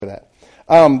for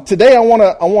that. Today I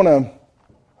want to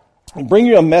bring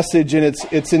you a message, and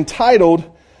it's entitled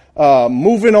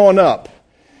 "Moving On Up."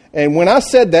 And when I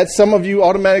said that, some of you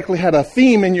automatically had a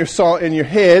theme in your song in your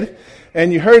head,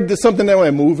 and you heard something that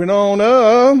went "Moving on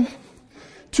up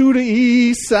to the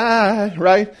east side,"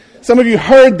 right? Some of you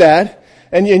heard that,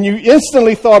 and you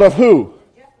instantly thought of who?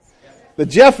 The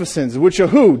Jeffersons, which are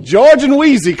who? George and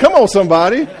Wheezy. Come on,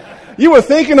 somebody. You were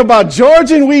thinking about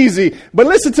George and Wheezy. But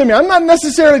listen to me, I'm not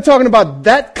necessarily talking about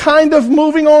that kind of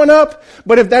moving on up.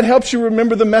 But if that helps you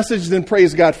remember the message, then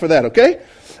praise God for that, okay?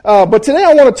 But today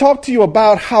I want to talk to you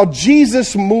about how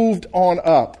Jesus moved on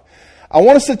up. I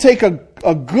want us to take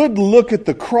a good look at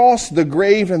the cross, the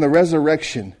grave, and the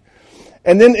resurrection.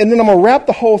 And then I'm going to wrap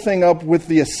the whole thing up with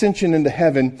the ascension into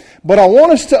heaven. But I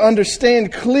want us to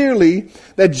understand clearly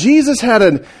that Jesus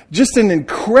had just an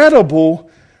incredible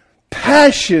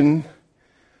passion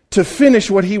to finish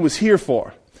what he was here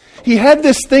for. He had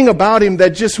this thing about him that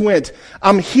just went,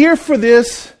 I'm here for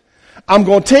this. I'm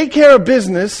going to take care of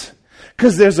business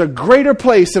because there's a greater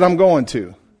place that I'm going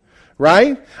to.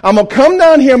 Right? I'm going to come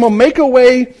down here. I'm going to make a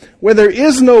way where there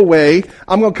is no way.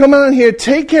 I'm going to come down here,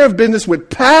 take care of business with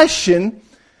passion.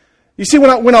 You see,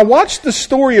 when I watch the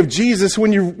story of Jesus,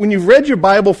 when you've read your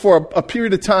Bible for a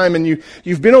period of time and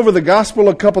you've been over the gospel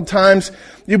a couple times,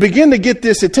 you begin to get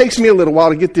this. It takes me a little while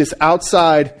to get this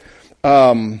outside,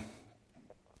 kind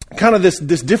of this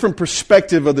different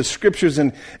perspective of the scriptures.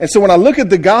 And so when I look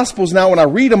at the gospels now, when I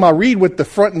read them, I read with the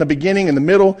front and the beginning and the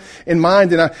middle in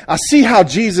mind. And I see how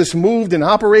Jesus moved and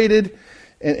operated.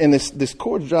 And this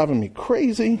cord's driving me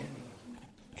crazy.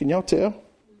 Can y'all tell?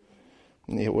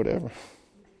 Yeah, whatever.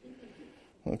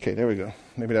 Okay, there we go.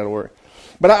 Maybe that'll work.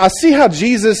 But I see how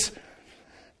Jesus,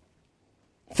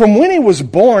 from when he was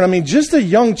born, I mean, just a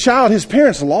young child, his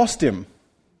parents lost him.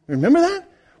 Remember that?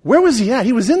 Where was he at?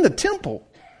 He was in the temple,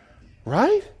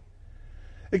 right?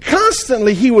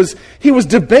 Constantly he was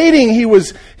debating, he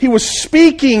was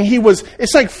speaking,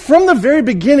 it's like from the very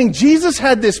beginning, Jesus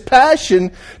had this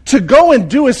passion to go and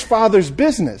do his Father's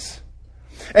business.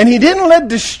 And he didn't let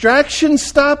distractions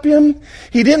stop him.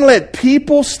 He didn't let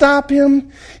people stop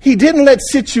him. He didn't let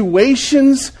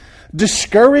situations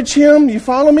discourage him. You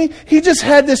follow me? He just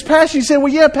had this passion. He said,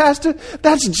 well, yeah, Pastor,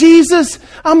 that's Jesus.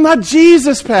 I'm not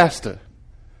Jesus, Pastor.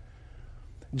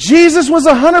 Jesus was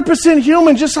 100%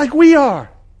 human just like we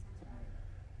are.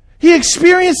 He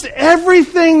experienced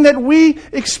everything that we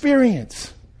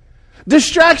experience.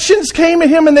 Distractions came at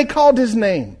him and they called his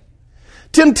name.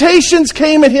 Temptations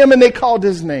came at him and they called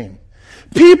his name.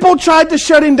 People tried to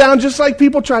shut him down just like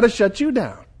people try to shut you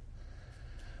down.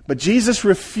 But Jesus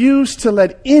refused to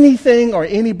let anything or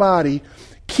anybody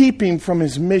keep him from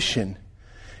his mission.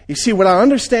 You see, what I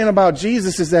understand about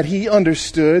Jesus is that he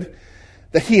understood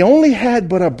that he only had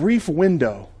but a brief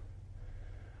window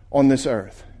on this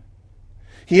earth.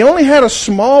 He only had a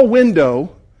small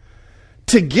window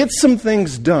to get some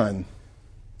things done.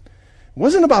 It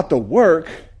wasn't about the work.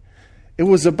 It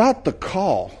was about the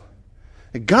call.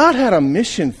 God had a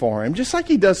mission for him, just like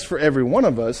he does for every one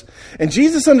of us. And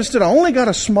Jesus understood, I only got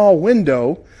a small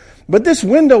window, but this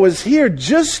window is here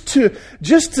just to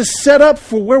set up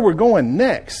for where we're going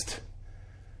next.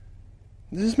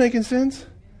 Is this making sense?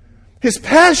 His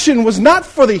passion was not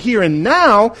for the here and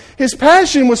now. His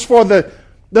passion was for the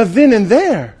then and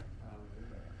there.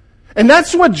 And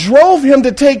that's what drove him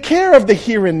to take care of the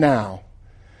here and now.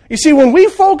 You see, when we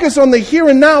focus on the here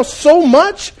and now so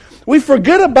much, we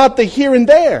forget about the here and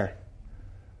there.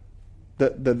 The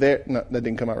there, no, that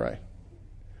didn't come out right.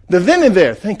 The then and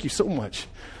there, thank you so much.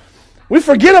 We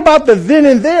forget about the then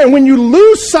and there. And when you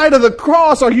lose sight of the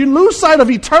cross or you lose sight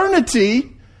of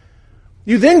eternity,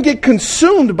 you then get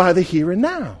consumed by the here and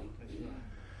now.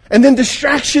 And then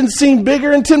distractions seem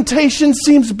bigger and temptation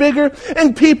seems bigger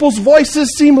and people's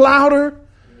voices seem louder,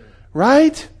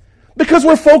 right? Because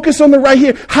we're focused on the right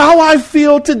here. How I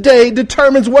feel today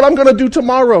determines what I'm going to do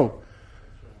tomorrow.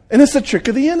 And it's a trick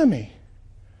of the enemy.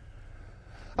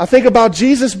 I think about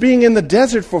Jesus being in the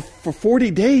desert for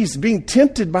 40 days, being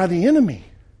tempted by the enemy.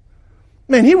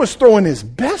 Man, he was throwing his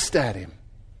best at him.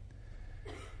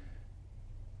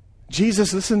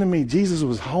 Jesus, listen to me, Jesus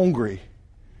was hungry.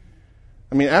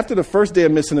 I mean, after the first day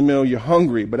of missing a meal, you're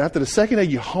hungry. But after the second day,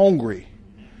 you're hungry.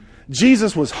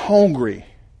 Jesus was hungry.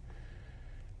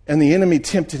 And the enemy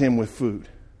tempted him with food.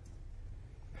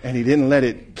 And he didn't let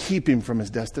it keep him from his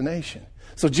destination.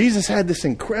 So Jesus had this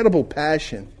incredible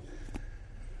passion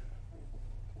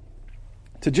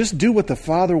to just do what the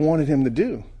Father wanted him to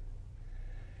do.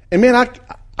 And man,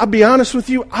 I'll be honest with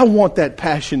you, I want that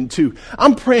passion too.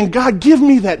 I'm praying, God, give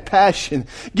me that passion.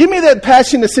 Give me that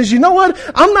passion that says, you know what?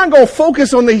 I'm not going to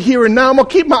focus on the here and now. I'm going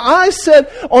to keep my eyes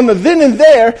set on the then and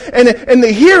there. And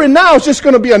the here and now is just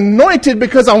going to be anointed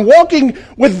because I'm walking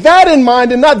with that in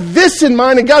mind and not this in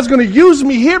mind. And God's going to use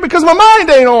me here because my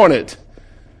mind ain't on it.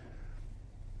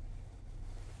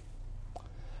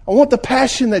 I want the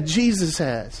passion that Jesus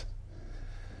has.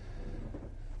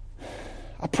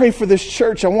 I pray for this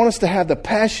church. I want us to have the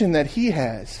passion that he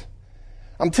has.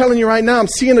 I'm telling you right now, I'm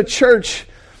seeing a church.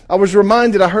 I was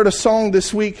reminded, I heard a song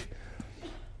this week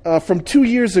from 2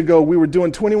 years ago. We were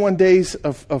doing 21 days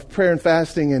of prayer and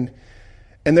fasting,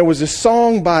 and there was a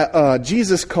song by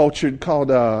Jesus Culture called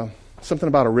something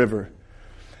about a river.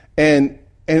 And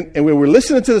we were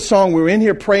listening to the song. We were in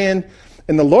here praying,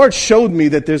 and the Lord showed me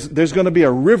that there's going to be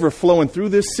a river flowing through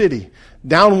this city,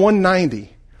 down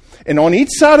 190. And on each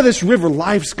side of this river,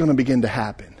 life's going to begin to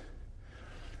happen.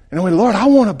 And I went, Lord, I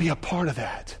want to be a part of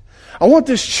that. I want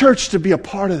this church to be a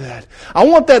part of that. I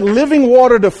want that living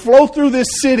water to flow through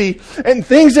this city and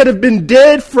things that have been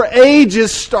dead for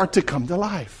ages start to come to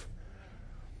life.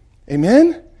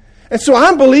 Amen? And so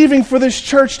I'm believing for this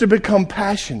church to become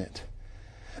passionate.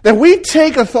 That we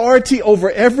take authority over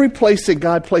every place that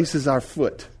God places our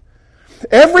foot.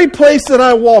 Every place that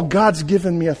I walk, God's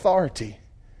given me authority.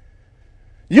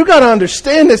 You got to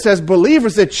understand this as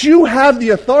believers, that you have the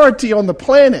authority on the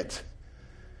planet.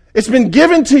 It's been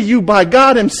given to you by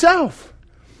God himself.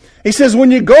 He says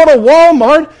when you go to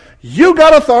Walmart, you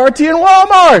got authority in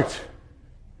Walmart.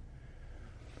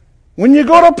 When you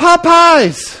go to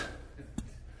Popeyes,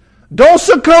 don't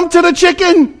succumb to the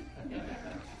chicken.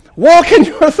 Walk in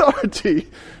your authority.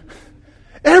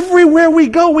 Everywhere we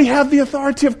go, we have the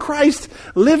authority of Christ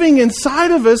living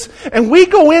inside of us. And we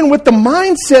go in with the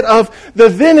mindset of the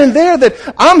then and there,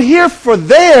 that I'm here for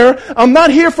there. I'm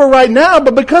not here for right now,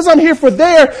 but because I'm here for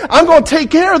there, I'm going to take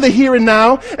care of the here and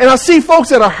now. And I see folks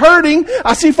that are hurting.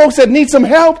 I see folks that need some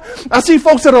help. I see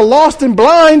folks that are lost and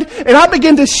blind. And I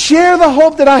begin to share the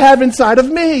hope that I have inside of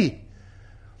me.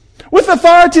 With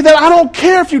authority that I don't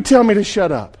care if you tell me to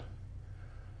shut up.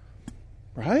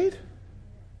 Right?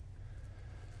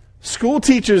 School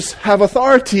teachers have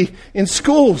authority in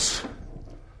schools.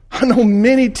 I know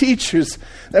many teachers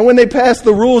that when they passed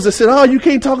the rules, they said, oh, you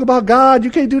can't talk about God, you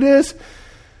can't do this.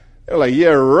 They're like, yeah,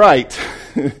 right.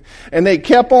 And they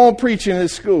kept on preaching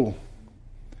at school.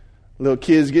 Little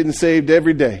kids getting saved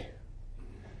every day.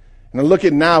 And I look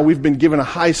at now, we've been given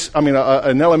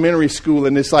an elementary school,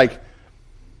 and it's like,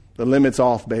 the limit's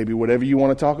off, baby. Whatever you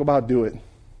want to talk about, do it.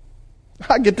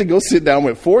 I get to go sit down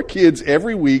with 4 kids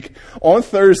every week on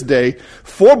Thursday,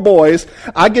 4 boys.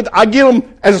 I get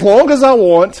them as long as I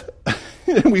want.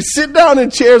 We sit down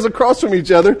in chairs across from each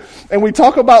other and we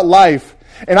talk about life.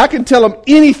 And I can tell them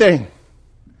anything.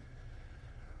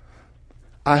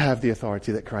 I have the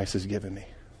authority that Christ has given me.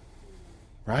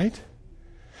 Right?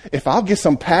 If I'll get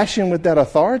some passion with that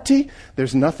authority,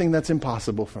 there's nothing that's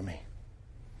impossible for me.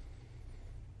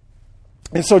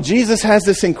 And so Jesus has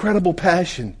this incredible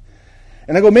passion.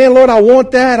 And I go, man, Lord, I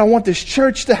want that. I want this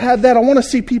church to have that. I want to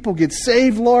see people get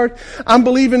saved, Lord. I'm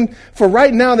believing for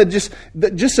right now that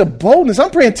just a boldness. I'm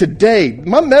praying today.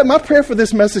 My prayer for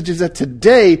this message is that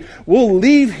today we'll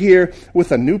leave here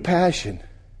with a new passion.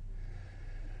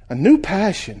 A new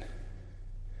passion.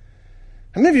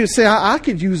 How many of you say, I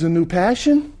could use a new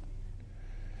passion?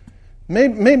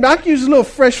 Maybe I could use a little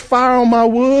fresh fire on my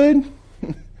wood.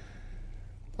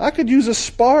 I could use a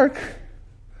spark.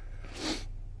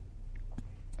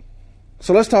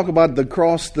 So let's talk about the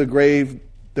cross, the grave,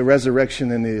 the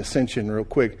resurrection, and the ascension real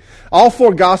quick. All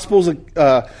 4 Gospels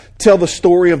tell the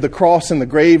story of the cross and the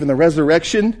grave and the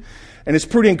resurrection. And it's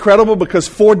pretty incredible because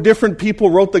 4 different people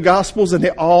wrote the Gospels, and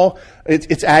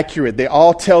it's accurate. They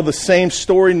all tell the same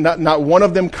story. Not one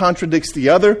of them contradicts the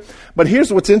other. But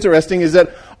here's what's interesting is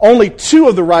that only 2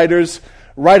 of the writers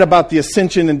write about the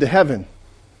ascension into heaven.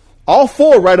 All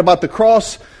 4 write about the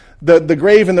cross, the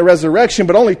grave, and the resurrection,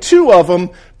 but only 2 of them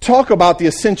talk about the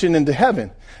ascension into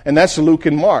heaven, and that's Luke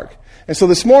and Mark. And so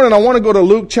this morning I want to go to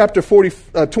Luke chapter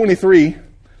 23.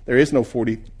 There is no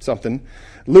 40-something.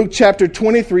 Luke chapter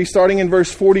 23, starting in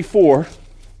verse 44.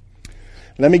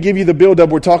 Let me give you the build-up.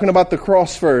 We're talking about the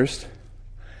cross first.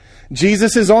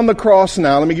 Jesus is on the cross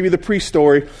now. Let me give you the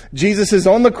pre-story. Jesus is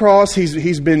on the cross.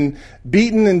 He's been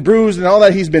beaten and bruised and all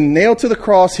that. He's been nailed to the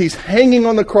cross. He's hanging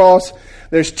on the cross.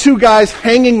 There's 2 guys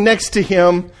hanging next to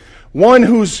him. One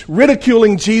who's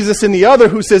ridiculing Jesus and the other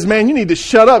who says, man, you need to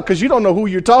shut up because you don't know who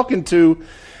you're talking to.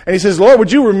 And he says, Lord,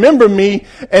 would you remember me?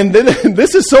 And then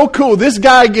this is so cool. This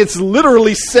guy gets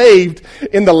literally saved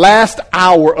in the last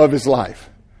hour of his life.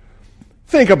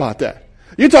 Think about that.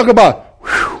 You talk about,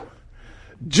 whew,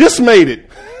 just made it.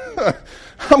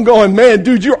 I'm going, man,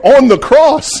 dude, you're on the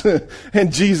cross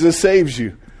and Jesus saves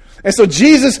you. And so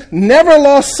Jesus never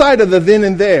lost sight of the then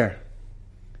and there,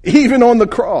 even on the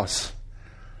cross.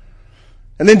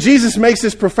 And then Jesus makes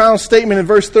this profound statement in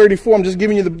verse 34. I'm just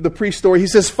giving you the pre-story. He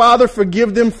says, Father,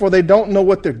 forgive them, for they don't know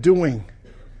what they're doing.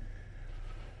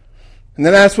 And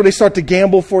then that's where they start to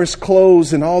gamble for his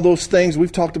clothes and all those things.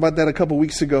 We've talked about that a couple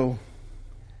weeks ago.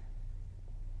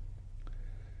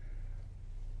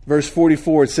 Verse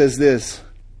 44, it says this.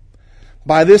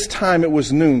 By this time it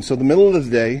was noon, so the middle of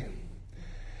the day,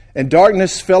 and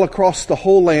darkness fell across the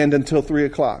whole land until 3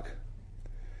 o'clock.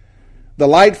 The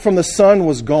light from the sun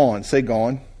was gone. Say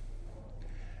gone.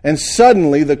 And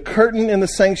suddenly the curtain in the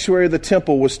sanctuary of the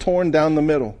temple was torn down the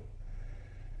middle.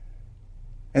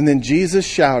 And then Jesus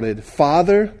shouted,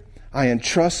 Father, I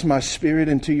entrust my spirit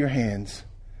into your hands.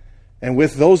 And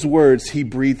with those words, he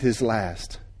breathed his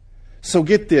last. So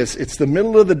get this. It's the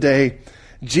middle of the day.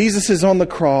 Jesus is on the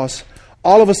cross.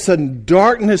 All of a sudden,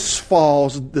 darkness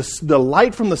falls. The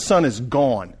light from the sun is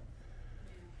gone.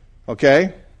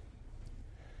 Okay?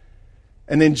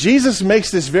 And then Jesus makes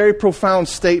this very profound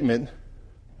statement.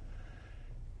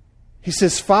 He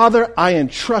says, Father, I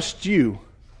entrust you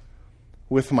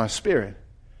with my spirit.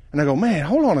 And I go, man,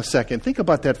 hold on a second. Think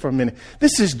about that for a minute.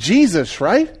 This is Jesus,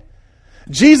 right?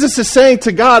 Jesus is saying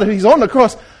to God, he's on the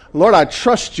cross, Lord, I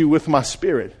trust you with my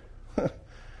spirit.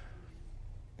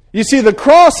 You see, the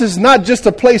cross is not just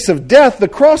a place of death. The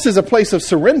cross is a place of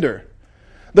surrender.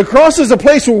 The cross is a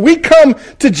place where we come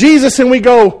to Jesus and we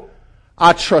go,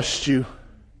 I trust you.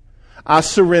 I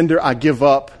surrender. I give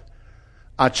up.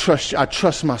 I trust you. I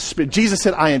trust my spirit. Jesus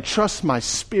said, I entrust my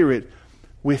spirit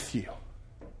with you.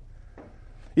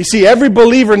 You see, every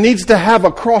believer needs to have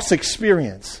a cross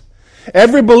experience.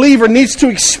 Every believer needs to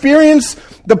experience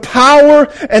the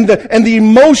power and the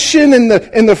emotion and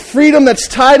the freedom that's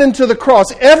tied into the cross.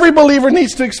 Every believer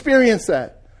needs to experience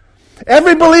that.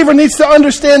 Every believer needs to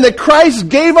understand that Christ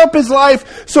gave up his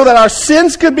life so that our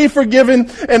sins could be forgiven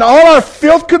and all our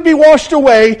filth could be washed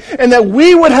away, and that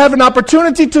we would have an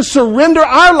opportunity to surrender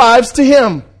our lives to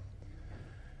him.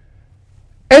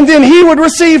 And then he would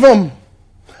receive them.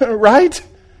 Right?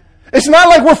 It's not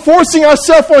like we're forcing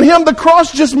ourselves on him. The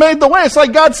cross just made the way. It's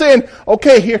like God saying,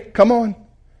 okay, here, come on.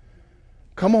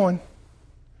 Come on.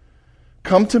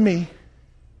 Come to me.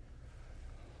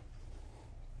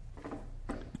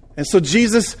 And so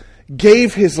Jesus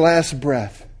gave his last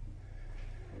breath.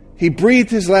 He breathed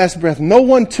his last breath. No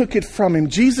one took it from him.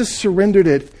 Jesus surrendered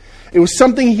it. It was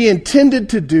something he intended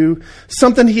to do,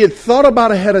 something he had thought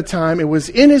about ahead of time. It was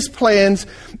in his plans.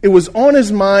 It was on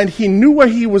his mind. He knew where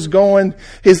he was going.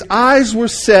 His eyes were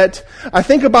set. I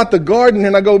think about the garden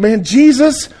and I go, man,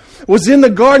 Jesus was in the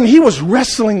garden. He was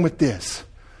wrestling with this.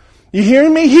 You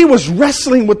hearing me? He was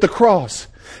wrestling with the cross.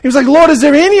 He was like, Lord, is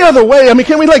there any other way? I mean,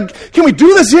 can we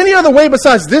do this any other way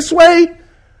besides this way?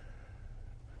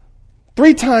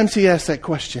 3 times he asked that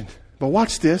question. But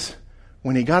watch this.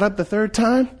 When he got up the 3rd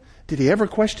time, did he ever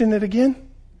question it again?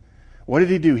 What did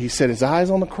he do? He set his eyes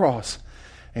on the cross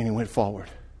and he went forward.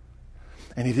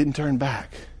 And he didn't turn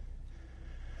back.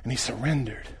 And he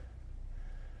surrendered.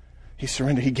 He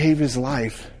surrendered. He gave his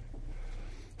life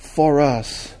for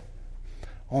us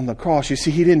on the cross. You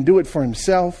see, he didn't do it for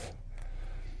himself.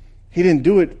 He didn't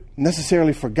do it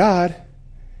necessarily for God.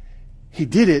 He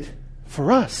did it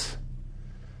for us.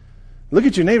 Look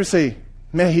at your neighbor and say,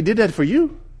 man, he did that for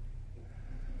you.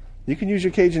 You can use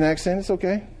your Cajun accent. It's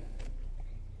okay.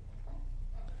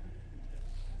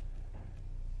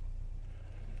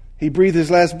 He breathed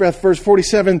his last breath. Verse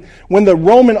 47, when the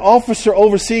Roman officer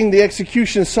overseeing the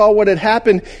execution saw what had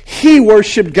happened, he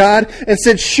worshiped God and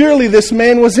said, surely this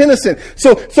man was innocent.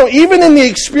 So even in the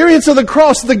experience of the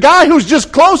cross, the guy who's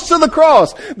just close to the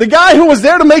cross, the guy who was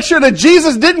there to make sure that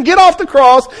Jesus didn't get off the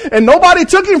cross and nobody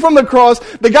took him from the cross,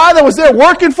 the guy that was there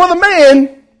working for the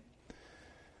man,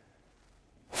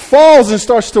 falls and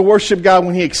starts to worship God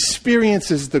when he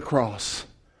experiences the cross.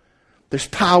 There's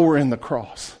power in the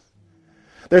cross.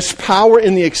 There's power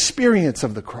in the experience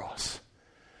of the cross.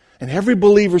 And every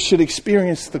believer should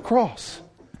experience the cross.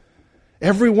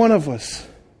 Every one of us.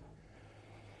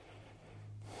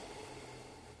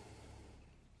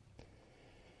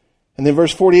 And then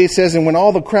verse 48 says, and when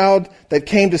all the crowd that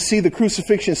came to see the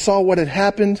crucifixion saw what had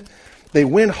happened, they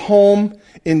went home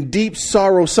in deep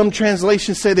sorrow. Some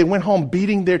translations say they went home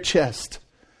beating their chest.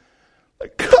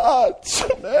 God,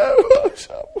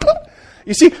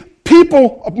 you see,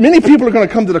 many people are going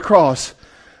to come to the cross,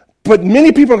 but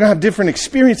many people are going to have different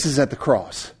experiences at the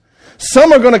cross.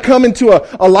 Some are going to come into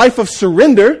a life of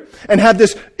surrender and have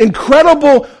this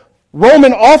incredible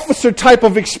Roman officer type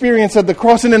of experience at the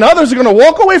cross, and then others are going to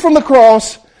walk away from the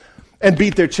cross and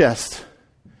beat their chest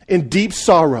in deep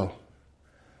sorrow.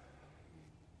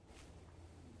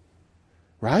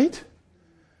 Right?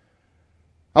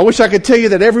 I wish I could tell you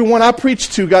that everyone I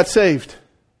preached to got saved.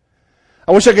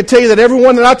 I wish I could tell you that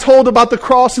everyone that I told about the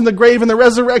cross and the grave and the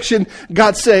resurrection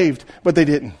got saved, but they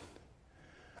didn't.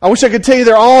 I wish I could tell you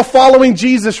they're all following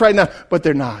Jesus right now, but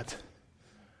they're not.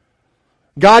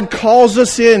 God calls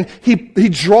us in. He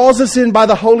draws us in by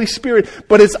the Holy Spirit,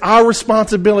 but it's our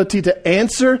responsibility to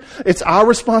answer. It's our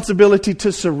responsibility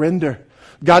to surrender.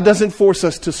 God doesn't force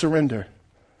us to surrender.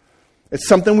 It's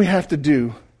something we have to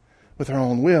do with our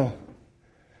own will.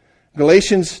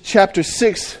 Galatians chapter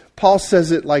 6, Paul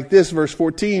says it like this, verse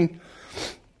 14.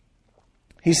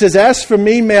 He says, "As for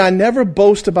me, may I never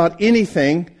boast about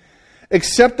anything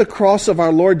except the cross of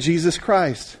our Lord Jesus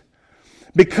Christ.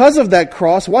 Because of that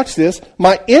cross," watch this,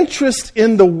 "my interest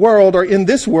in the world or in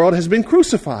this world has been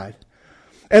crucified.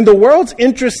 And the world's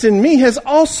interest in me has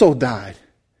also died.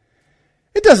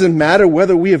 It doesn't matter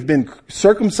whether we have been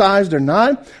circumcised or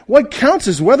not. What counts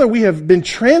is whether we have been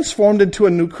transformed into a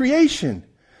new creation.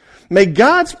 May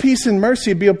God's peace and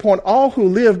mercy be upon all who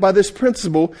live by this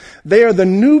principle. They are the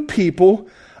new people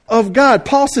of God."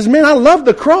 Paul says, man, I love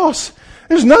the cross.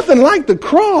 There's nothing like the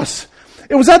cross.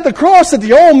 It was at the cross that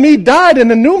the old me died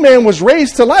and the new man was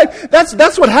raised to life.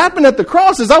 That's what happened at the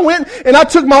cross. Is I went and I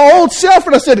took my old self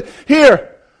and I said, here,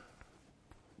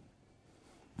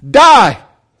 die.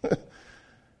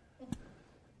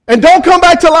 And don't come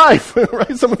back to life.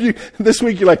 Right? Some of you this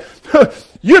week, you're like,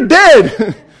 you're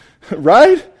dead.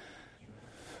 Right?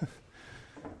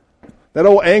 That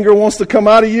old anger wants to come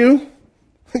out of you.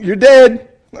 You're dead.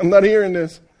 I'm not hearing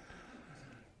this.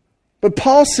 But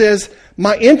Paul says,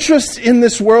 my interest in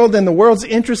this world and the world's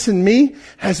interest in me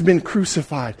has been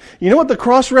crucified. You know what the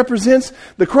cross represents?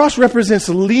 The cross represents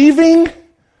leaving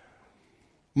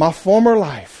my former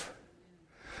life.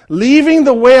 Leaving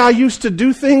the way I used to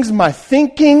do things, my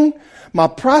thinking, my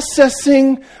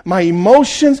processing, my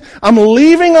emotions. I'm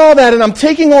leaving all that and I'm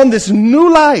taking on this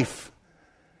new life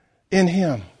in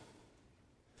Him.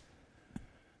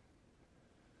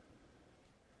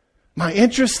 My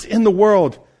interest in the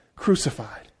world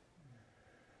crucified.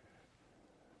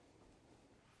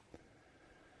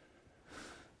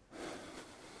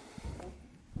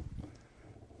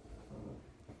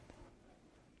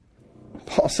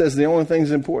 Paul says the only thing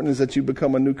that's important is that you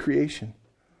become a new creation.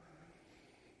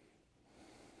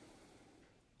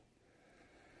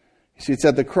 You see, it's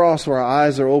at the cross where our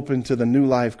eyes are open to the new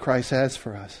life Christ has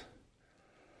for us.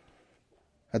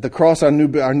 At the cross, our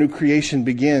new creation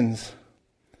begins.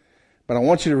 But I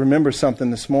want you to remember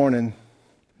something this morning.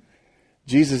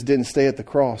 Jesus didn't stay at the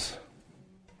cross.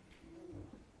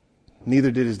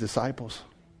 Neither did His disciples.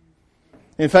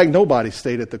 In fact, nobody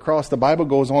stayed at the cross. The Bible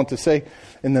goes on to say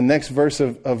in the next verse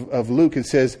of Luke, it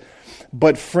says,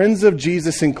 "But friends of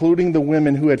Jesus, including the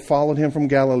women who had followed Him from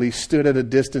Galilee, stood at a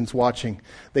distance watching.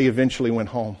 They eventually went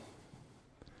home."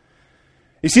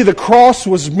 You see, the cross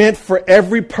was meant for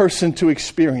every person to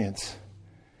experience.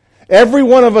 Every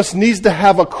one of us needs to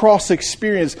have a cross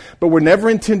experience, but we're never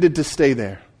intended to stay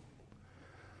there.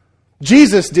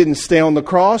 Jesus didn't stay on the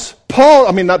cross.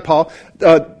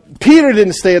 Peter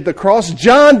didn't stay at the cross.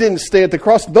 John didn't stay at the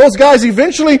cross. Those guys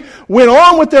eventually went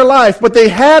on with their life, but they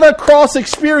had a cross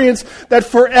experience that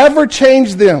forever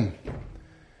changed them.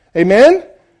 Amen?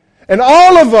 And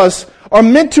all of us are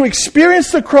meant to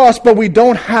experience the cross, but we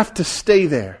don't have to stay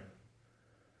there.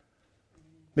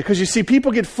 Because you see,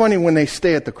 people get funny when they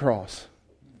stay at the cross.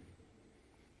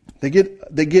 They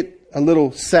get a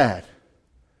little sad.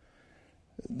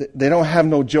 They don't have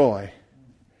no joy.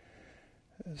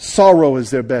 Sorrow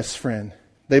is their best friend.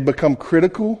 They become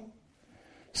critical,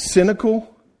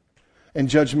 cynical, and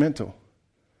judgmental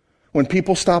when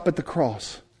people stop at the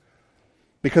cross.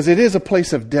 Because it is a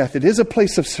place of death. It is a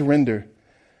place of surrender.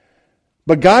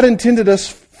 But God intended us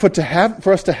for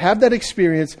us to have that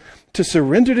experience, to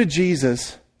surrender to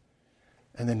Jesus,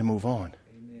 and then to move on.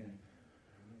 Amen.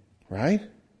 Right?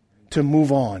 To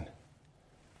move on.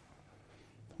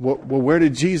 Well, where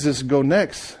did Jesus go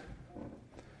next?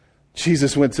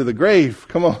 Jesus went to the grave.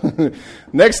 Come on.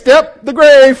 Next step, the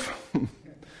grave.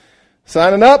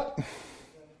 Signing up?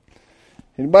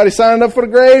 Anybody signing up for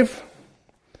the grave?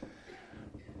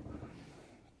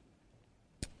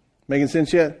 Making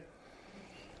sense yet?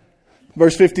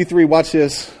 Verse 53, watch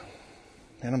this.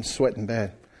 Man, I'm sweating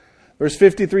bad. Verse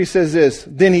 53 says this,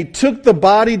 "Then He took the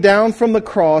body down from the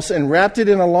cross and wrapped it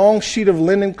in a long sheet of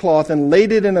linen cloth and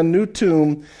laid it in a new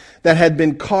tomb that had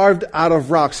been carved out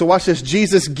of rock. So watch this.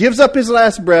 Jesus gives up his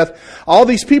last breath. All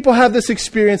these people have this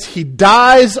experience. He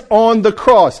dies on the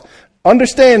cross.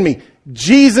 Understand me.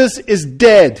 Jesus is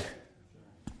dead.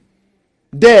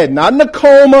 Dead. Not in a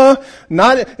coma.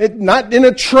 Not in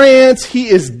a trance. He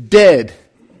is dead.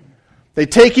 They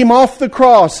take him off the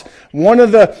cross. One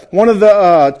of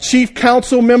the chief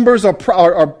council members or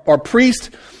priest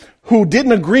who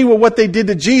didn't agree with what they did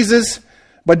to Jesus,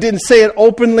 but didn't say it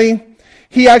openly,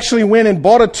 he actually went and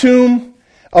bought a tomb,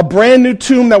 a brand new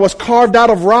tomb that was carved out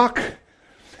of rock.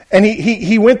 And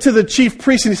he went to the chief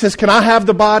priest and he says, "Can I have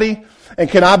the body and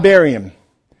can I bury him?"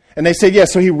 And they said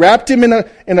yes. So he wrapped him in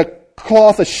a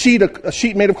cloth, a sheet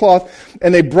made of cloth,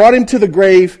 and they brought him to the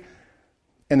grave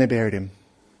and they buried him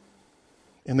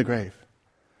in the grave.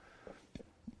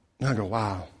 And I go,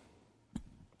 wow.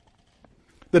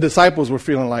 The disciples were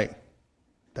feeling like,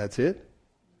 that's it?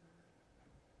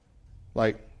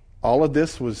 Like, all of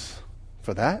this was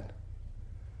for that?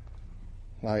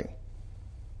 Like,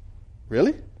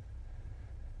 really?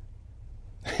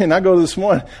 And I go this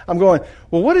morning, I'm going,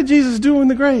 well, what did Jesus do in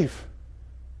the grave?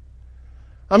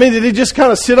 I mean, did he just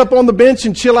kind of sit up on the bench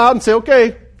and chill out and say,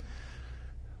 okay,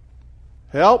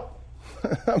 help?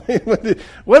 I mean,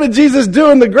 what did Jesus do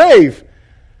in the grave?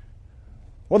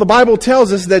 Well, the Bible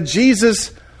tells us that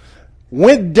Jesus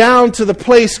went down to the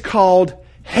place called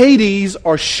Hades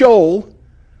or Sheol.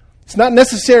 It's not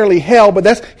necessarily hell,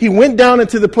 but he went down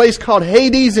into the place called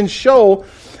Hades and Sheol.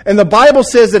 And the Bible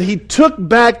says that he took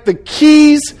back the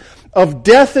keys of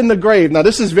death in the grave. Now,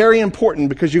 this is very important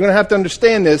because you're going to have to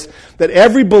understand this, that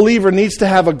every believer needs to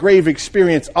have a grave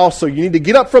experience also. You need to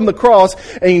get up from the cross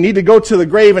and you need to go to the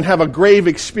grave and have a grave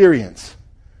experience.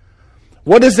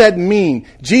 What does that mean?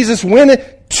 Jesus went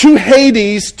to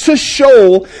Hades, to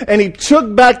Sheol, and he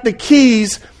took back the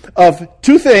keys of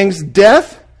two things,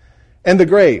 death and the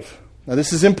grave. Now,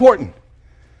 this is important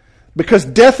because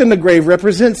death and the grave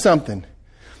represent something.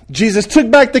 Jesus took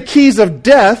back the keys of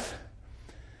death,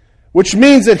 which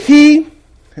means that he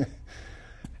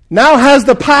now has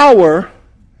the power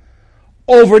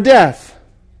over death.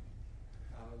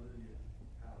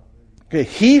 Okay,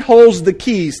 he holds the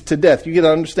keys to death. You got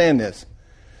to understand this.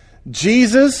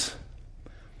 Jesus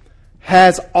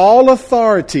has all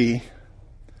authority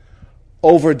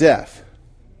over death.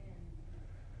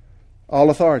 All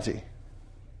authority.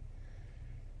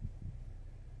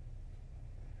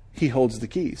 He holds the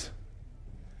keys.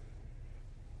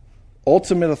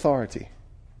 Ultimate authority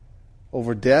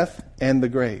over death and the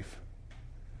grave.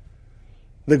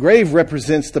 The grave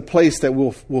represents the place that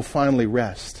we'll finally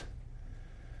rest.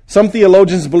 Some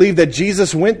theologians believe that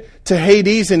Jesus went to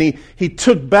Hades and he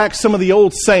took back some of the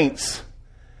old saints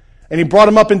and he brought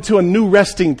them up into a new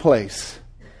resting place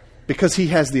because he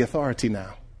has the authority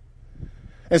now.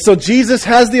 And so Jesus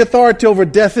has the authority over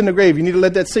death and the grave. You need to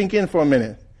let that sink in for a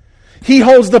minute. He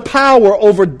holds the power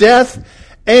over death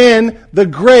and the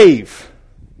grave.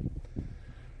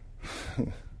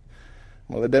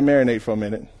 Well, let that marinate for a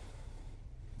minute.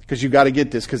 Because you got to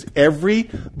get this. Because every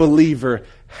believer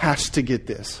has to get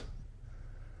this.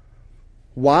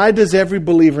 Why does every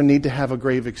believer need to have a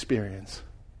grave experience?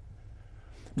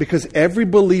 Because every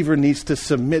believer needs to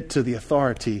submit to the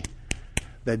authority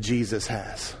that Jesus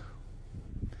has.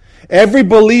 Every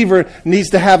believer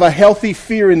needs to have a healthy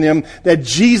fear in them that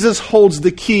Jesus holds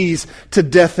the keys to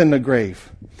death and the grave.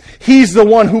 He's the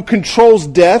one who controls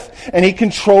death and he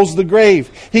controls the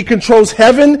grave. He controls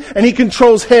heaven and he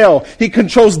controls hell. He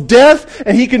controls death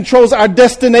and he controls our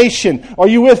destination. Are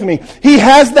you with me? He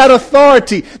has that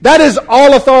authority. That is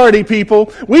all authority,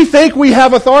 people. We think we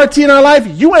have authority in our life.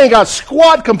 You ain't got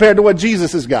squat compared to what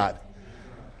Jesus has got.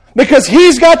 Because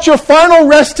he's got your final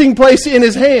resting place in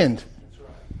his hand.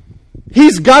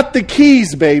 He's got the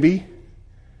keys, baby.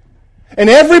 And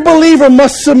every believer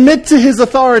must submit to his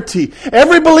authority.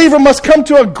 Every believer must come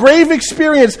to a grave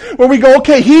experience where we go,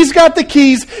 okay, he's got the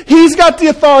keys, he's got the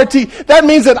authority. That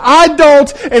means that I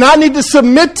don't, and I need to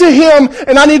submit to him,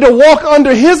 and I need to walk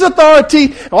under his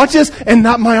authority, watch this, and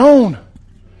not my own.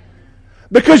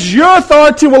 Because your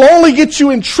authority will only get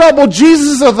you in trouble.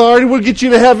 Jesus' authority will get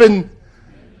you to heaven.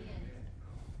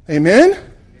 Amen?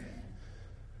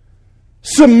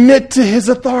 Submit to his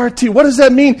authority. What does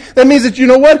that mean? That means that, you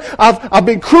know what? I've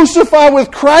been crucified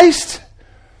with Christ.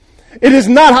 It is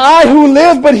not I who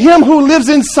live, but him who lives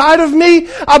inside of me.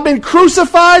 I've been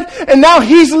crucified, and now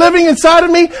he's living inside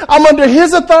of me. I'm under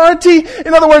his authority.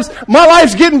 In other words, my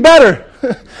life's getting better.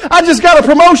 I just got a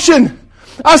promotion.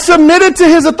 I submitted to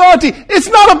his authority. It's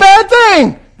not a bad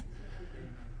thing.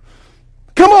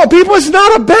 Come on, people, it's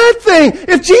not a bad thing.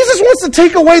 If Jesus wants to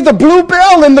take away the blue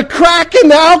pill and the crack and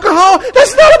the alcohol,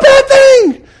 that's not a bad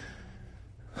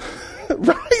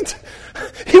right?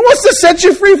 He wants to set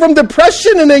you free from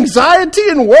depression and anxiety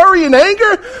and worry and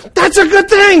anger. That's a good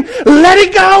thing. Let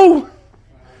it go.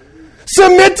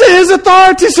 Submit to his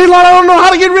authority. Say, Lord, I don't know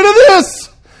how to get rid of this.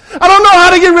 I don't know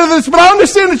how to get rid of this, but I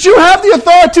understand that you have the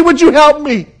authority. Would you help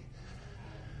me?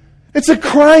 It's a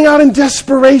crying out in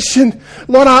desperation.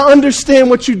 Lord, I understand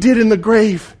what you did in the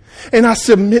grave, and I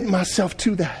submit myself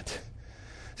to that.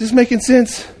 Is this making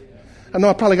sense? I know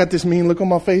I probably got this mean look on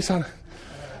my face.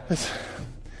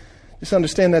 Just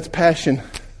understand that's passion.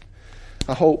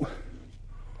 I hope.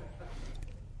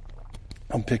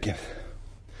 I'm picking.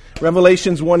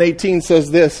 Revelations 1:18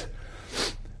 says this.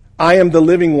 I am the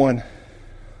living one.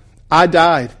 I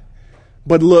died,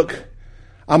 but look,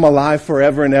 I'm alive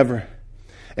forever and ever,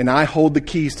 and I hold the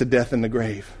keys to death and the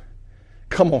grave.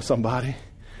 Come on, somebody.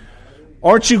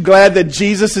 Aren't you glad that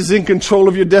Jesus is in control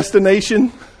of your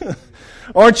destination?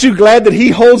 Aren't you glad that he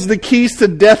holds the keys to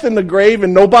death and the grave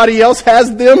and nobody else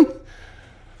has them?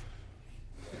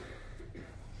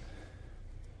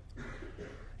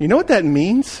 You know what that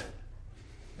means?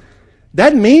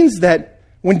 That means that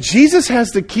when Jesus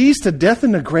has the keys to death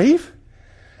and the grave,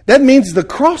 that means the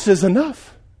cross is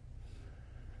enough.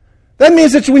 That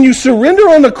means that when you surrender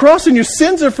on the cross and your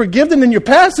sins are forgiven and your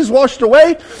past is washed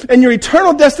away and your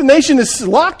eternal destination is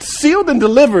locked, sealed, and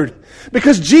delivered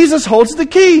because Jesus holds the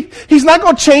key. He's not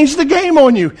going to change the game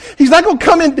on you. He's not going to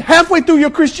come in halfway through your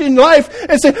Christian life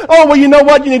and say, oh, well, you know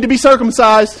what? You need to be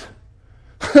circumcised.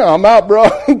 I'm out, bro.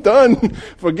 I'm done.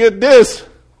 Forget this.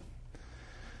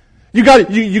 You got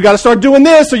to start doing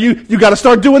this, or you got to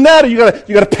start doing that, or you got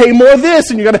to pay more of this,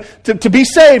 and you got to be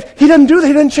saved. He doesn't do that.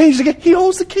 He doesn't change the game. He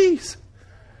holds the keys.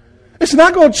 It's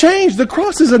not going to change. The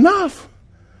cross is enough.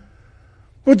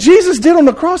 What Jesus did on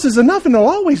the cross is enough, and it'll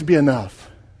always be enough.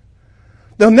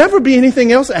 There'll never be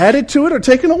anything else added to it or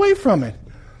taken away from it,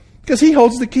 because he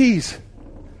holds the keys.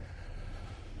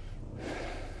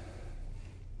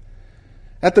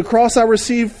 At the cross, I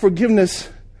received forgiveness.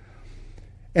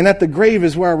 And at the grave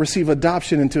is where I receive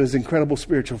adoption into his incredible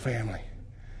spiritual family.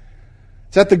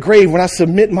 It's at the grave when I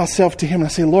submit myself to him and I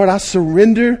say, Lord, I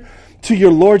surrender to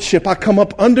your lordship. I come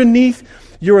up underneath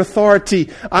your authority.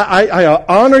 I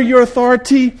honor your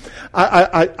authority.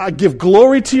 I give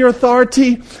glory to your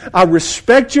authority. I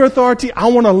respect your authority. I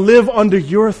want to live under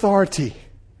your authority.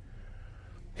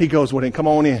 He goes, well then, come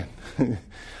on in.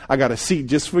 I got a seat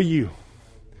just for you.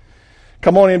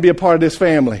 Come on in and be a part of this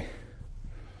family.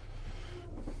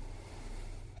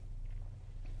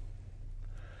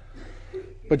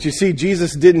 But you see,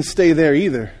 Jesus didn't stay there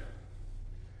either.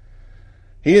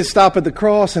 He didn't stop at the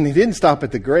cross and he didn't stop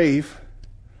at the grave.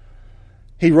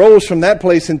 He rose from that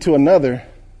place into another.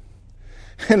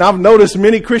 And I've noticed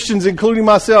many Christians, including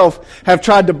myself, have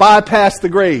tried to bypass the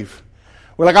grave.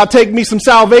 We're like, I'll take me some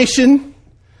salvation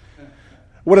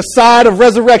with a side of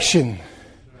resurrection.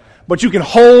 But you can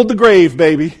hold the grave,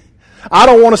 baby. I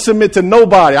don't want to submit to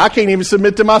nobody. I can't even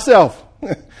submit to myself.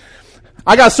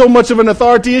 I got so much of an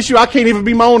authority issue, I can't even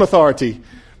be my own authority.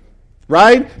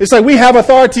 Right? It's like we have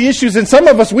authority issues, and some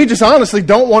of us, we just honestly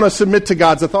don't want to submit to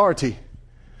God's authority.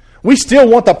 We still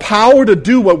want the power to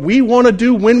do what we want to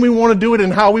do, when we want to do it,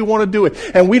 and how we want to do it.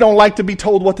 And we don't like to be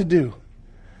told what to do.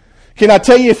 Can I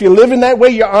tell you, if you live in that way,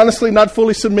 you're honestly not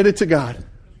fully submitted to God.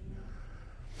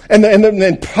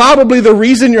 And probably the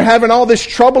reason you're having all this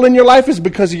trouble in your life is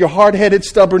because of your hard-headed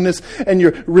stubbornness and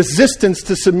your resistance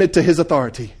to submit to his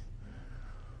authority.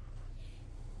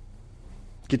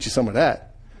 Get you some of that.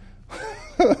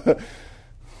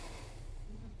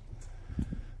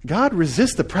 God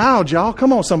resists the proud, y'all.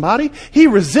 Come on, somebody. He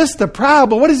resists the proud,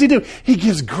 but what does he do? He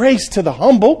gives grace to the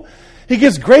humble. He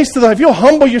gives grace to the... If you'll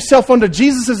humble yourself under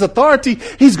Jesus' authority,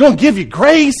 he's going to give you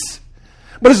grace.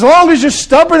 But as long as you're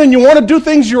stubborn and you want to do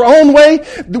things your own way,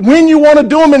 when you want to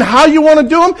do them and how you want to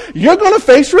do them, you're going to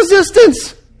face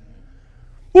resistance.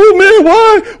 Oh man,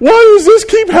 why does this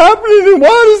keep happening and why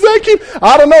does that keep...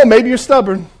 I don't know, maybe you're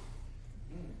stubborn.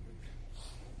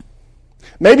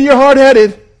 Maybe you're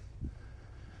hard-headed.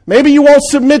 Maybe you won't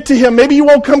submit to him. Maybe you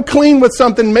won't come clean with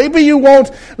something. Maybe you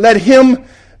won't let him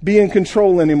be in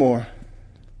control anymore.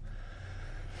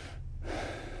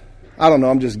 I don't know,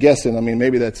 I'm just guessing. I mean,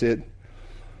 maybe that's it.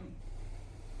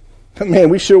 Man,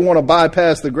 we sure want to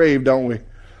bypass the grave, don't we?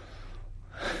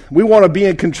 We want to be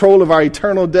in control of our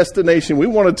eternal destination. We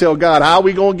want to tell God how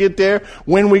we going to get there,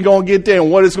 when we going to get there,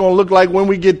 and what it's going to look like when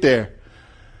we get there.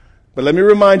 But let me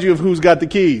remind you of who's got the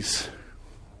keys.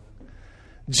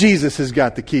 Jesus has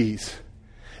got the keys.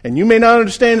 And you may not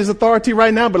understand his authority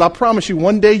right now, but I promise you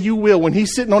one day you will. When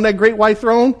he's sitting on that great white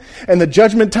throne and the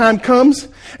judgment time comes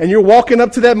and you're walking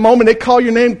up to that moment, they call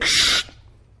your name.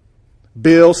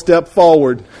 Bill, step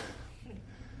forward.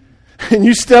 and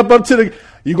you step up to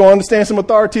you're going to understand some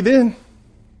authority then.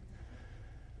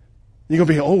 You're going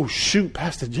to be, oh, shoot,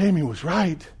 Pastor Jamie was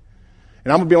right.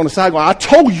 And I'm going to be on the side going, I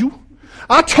told you.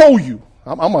 I'm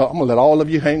going to let all of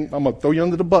you hang. I'm going to throw you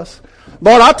under the bus.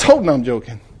 Lord, I told them. No, I'm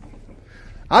joking.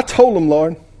 I told them,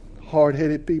 Lord.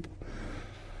 Hard-headed people.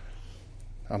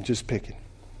 I'm just picking.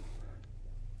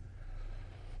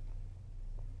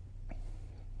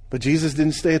 But Jesus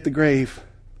didn't stay at the grave.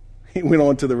 He went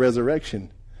on to the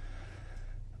resurrection.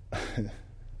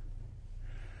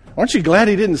 Aren't you glad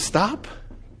he didn't stop?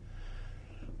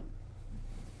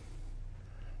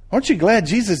 Aren't you glad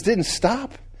Jesus didn't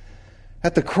stop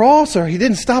at the cross, or he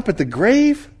didn't stop at the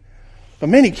grave? But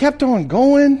man, he kept on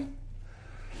going.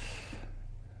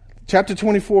 Chapter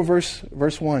 24,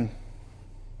 verse 1.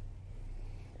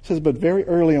 It says, but very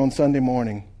early on Sunday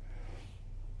morning,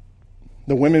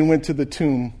 the women went to the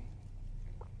tomb,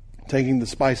 taking the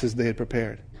spices they had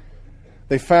prepared.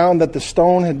 They found that the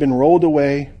stone had been rolled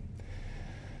away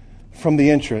from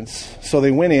the entrance. So they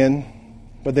went in,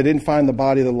 but they didn't find the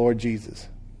body of the Lord Jesus.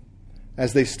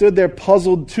 As they stood there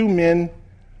puzzled, two men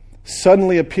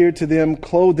suddenly appeared to them,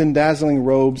 clothed in dazzling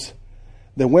robes.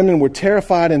 The women were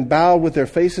terrified and bowed with their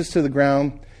faces to the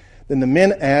ground. Then the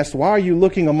men asked, why are you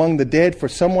looking among the dead for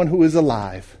someone who is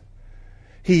alive?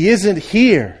 He isn't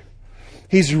here.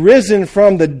 He's risen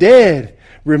from the dead.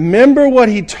 Remember what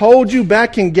he told you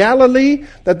back in Galilee,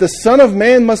 that the Son of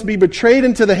Man must be betrayed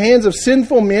into the hands of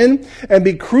sinful men and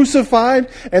be crucified,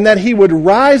 and that he would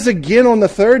rise again on the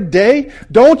third day?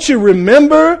 Don't you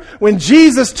remember when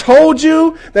Jesus told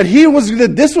you that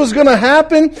this was going to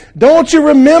happen? Don't you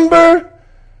remember?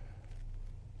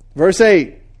 Verse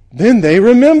 8, then they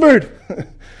remembered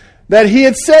that he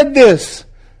had said this.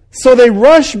 So they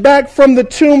rushed back from the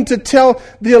tomb to tell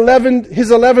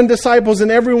his 11 disciples and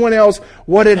everyone else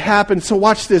what had happened. So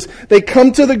watch this. They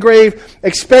come to the grave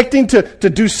expecting to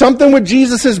do something with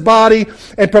Jesus' body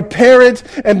and prepare it.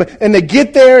 And they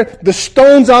get there, the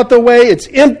stone's out the way, it's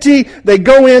empty. They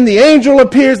go in, the angel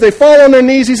appears, they fall on their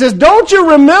knees. He says, don't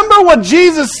you remember what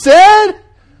Jesus said?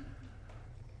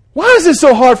 Why is it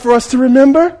so hard for us to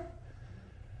remember?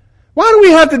 Why do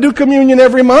we have to do communion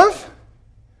every month?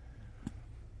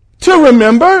 To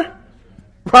remember,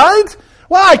 right?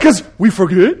 Why? Because we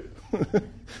forget.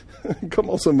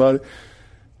 Come on, somebody.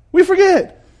 We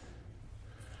forget.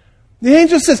 The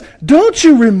angel says, don't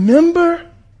you remember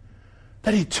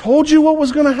that he told you what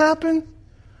was going to happen,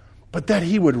 but that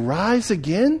he would rise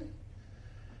again?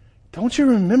 Don't you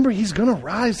remember he's going to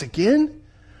rise again?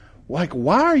 Like,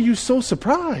 why are you so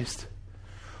surprised?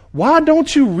 Why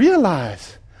don't you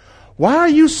realize? Why are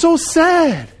you so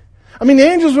sad? I mean, the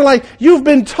angels were like, you've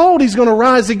been told he's going to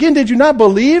rise again. Did you not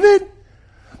believe it?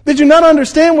 Did you not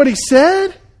understand what he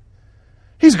said?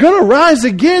 He's going to rise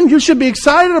again. You should be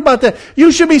excited about that.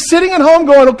 You should be sitting at home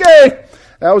going, okay,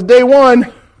 that was day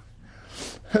 1.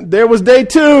 There was day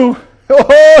 2.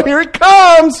 Oh, here it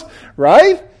comes.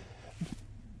 Right?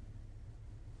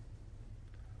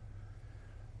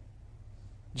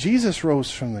 Jesus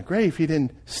rose from the grave. He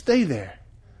didn't stay there.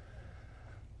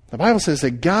 The Bible says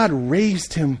that God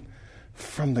raised him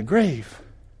from the grave.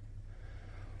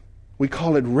 We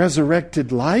call it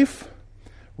resurrected life,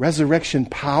 resurrection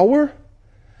power.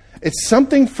 It's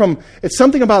something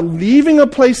about leaving a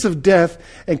place of death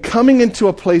and coming into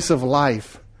a place of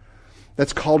life.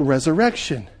 That's called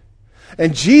resurrection.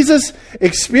 And Jesus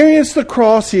experienced the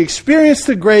cross, he experienced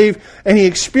the grave, and he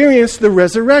experienced the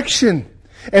resurrection.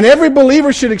 And every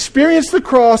believer should experience the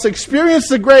cross, experience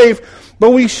the grave, but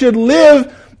we should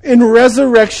live in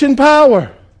resurrection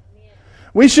power.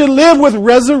 We should live with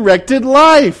resurrected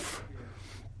life.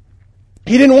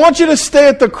 He didn't want you to stay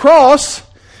at the cross.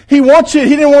 He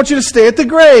didn't want you to stay at the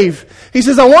grave. He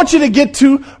says, I want you to get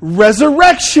to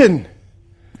resurrection.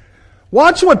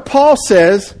 Watch what Paul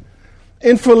says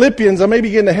in Philippians. I may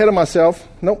be getting ahead of myself.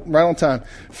 Nope, right on time.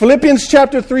 Philippians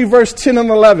chapter 3, verse 10 and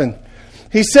 11.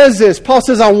 He says this. Paul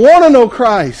says, I want to know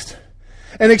Christ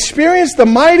and experience the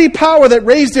mighty power that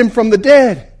raised him from the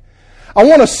dead. I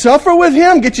want to suffer with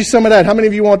him. Get you some of that. How many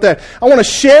of you want that? I want to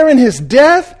share in his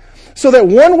death so that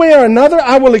one way or another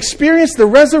I will experience the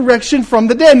resurrection from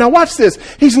the dead. Now watch this.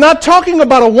 He's not talking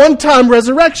about a one-time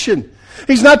resurrection.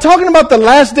 He's not talking about the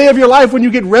last day of your life when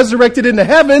you get resurrected into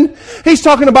heaven. He's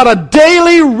talking about a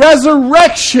daily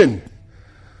resurrection.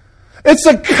 It's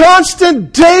a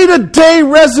constant day-to-day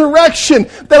resurrection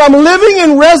that I'm living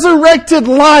in resurrected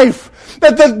life.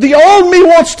 That the old me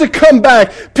wants to come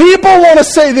back. People want to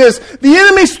say this. The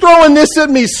enemy's throwing this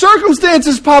at me.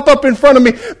 Circumstances pop up in front of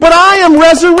me. But I am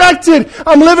resurrected.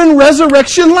 I'm living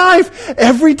resurrection life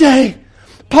every day.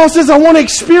 Paul says, I want to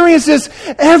experience this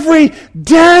every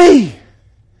day.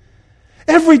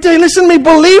 Every day. Listen to me.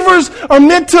 Believers are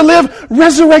meant to live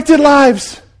resurrected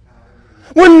lives.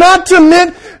 We're not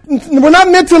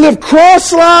meant to live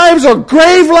cross lives or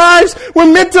grave lives.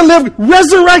 We're meant to live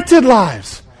resurrected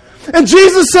lives. And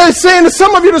Jesus is saying to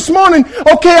some of you this morning,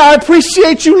 okay, I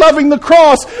appreciate you loving the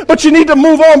cross, but you need to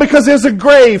move on because there's a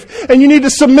grave and you need to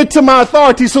submit to my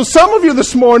authority. So some of you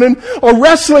this morning are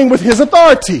wrestling with his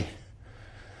authority.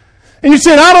 And you're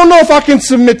saying, I don't know if I can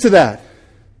submit to that.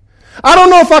 I don't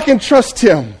know if I can trust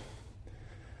him.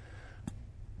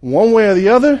 One way or the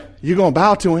other, you're going to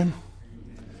bow to him.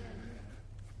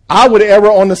 I would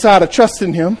err on the side of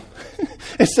trusting him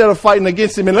instead of fighting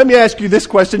against him. And let me ask you this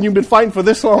question. You've been fighting for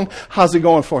this long. How's it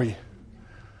going for you?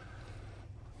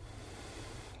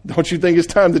 Don't you think it's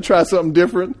time to try something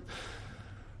different?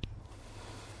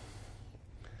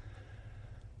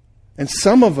 And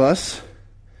some of us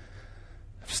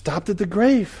have stopped at the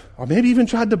grave, or maybe even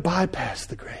tried to bypass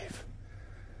the grave.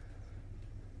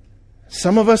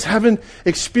 Some of us haven't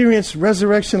experienced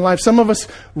resurrection life. Some of us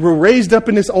were raised up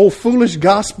in this old foolish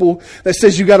gospel that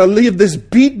says you got to live this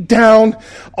beat down,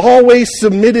 always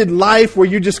submitted life where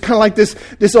you're just kind of like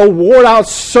this old worn out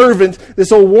servant,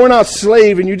 this old worn out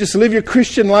slave, and you just live your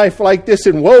Christian life like this,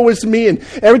 and woe is me. And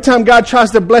every time God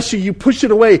tries to bless you, you push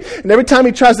it away. And every time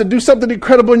he tries to do something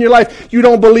incredible in your life, you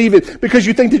don't believe it because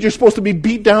you think that you're supposed to be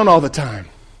beat down all the time.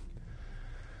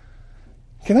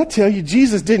 Can I tell you,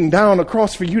 Jesus didn't die on the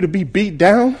cross for you to be beat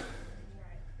down?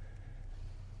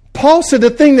 Paul said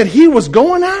the thing that he was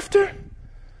going after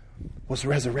was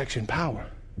resurrection power,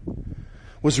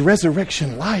 was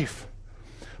resurrection life.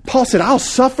 Paul said, I'll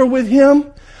suffer with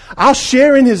him. I'll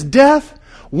share in his death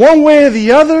one way or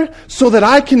the other so that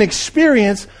I can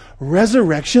experience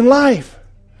resurrection life.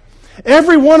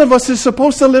 Every one of us is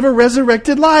supposed to live a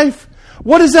resurrected life.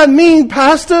 What does that mean,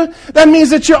 Pastor? That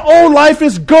means that your old life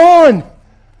is gone.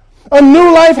 A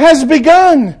new life has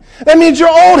begun. That means your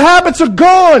old habits are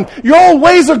gone. Your old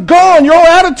ways are gone. Your old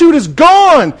attitude is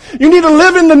gone. You need to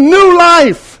live in the new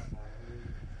life.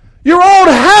 Your old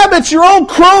habits, your old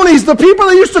cronies, the people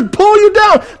that used to pull you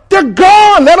down, they're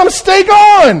gone. Let them stay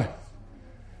gone.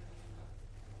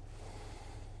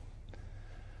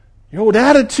 Your old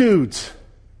attitudes,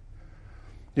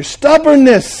 your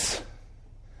stubbornness,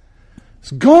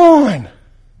 it's gone.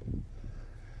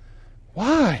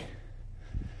 Why?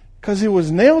 Because it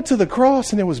was nailed to the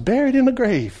cross and it was buried in the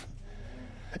grave.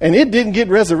 And it didn't get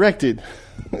resurrected.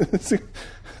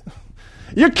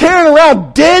 You're carrying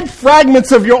around dead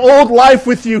fragments of your old life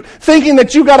with you, thinking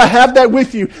that you got to have that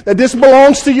with you, that this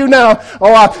belongs to you now.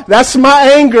 Oh, that's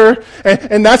my anger,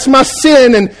 and that's my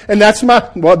sin, and that's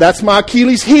my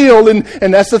Achilles heel, and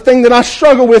that's the thing that I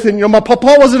struggle with. And my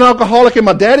papa was an alcoholic, and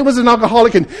my daddy was an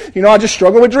alcoholic, and I just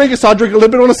struggle with drinking, so I drink a little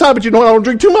bit on the side, but I don't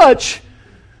drink too much.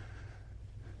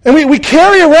 And we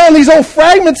carry around these old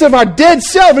fragments of our dead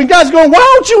self. And God's going, why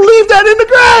don't you leave that in the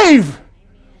grave?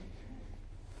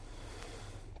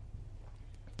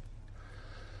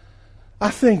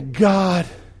 I thank God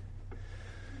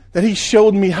that he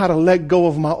showed me how to let go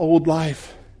of my old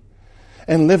life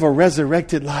and live a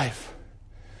resurrected life.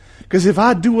 Because if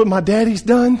I do what my daddy's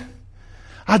done,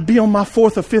 I'd be on my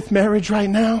 4th or 5th marriage right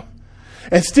now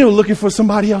and still looking for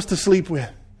somebody else to sleep with.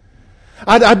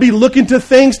 I'd be looking to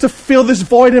things to fill this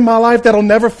void in my life that'll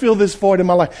never fill this void in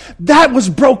my life. That was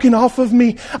broken off of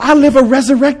me. I live a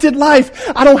resurrected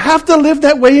life. I don't have to live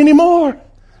that way anymore.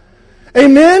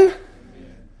 Amen?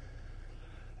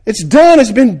 It's done.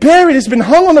 It's been buried. It's been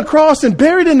hung on the cross and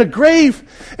buried in the grave.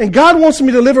 And God wants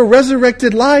me to live a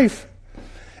resurrected life.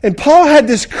 And Paul had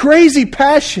this crazy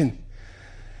passion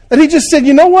that he just said,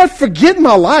 you know what? Forget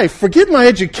my life. Forget my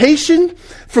education.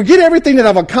 Forget everything that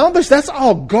I've accomplished. That's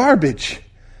all garbage.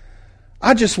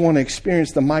 I just want to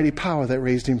experience the mighty power that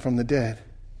raised him from the dead.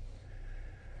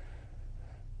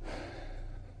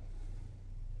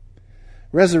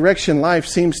 Resurrection life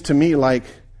seems to me like,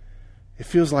 it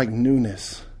feels like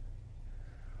newness.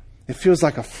 It feels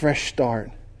like a fresh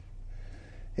start.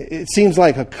 It seems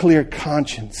like a clear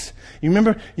conscience. You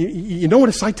remember, you know what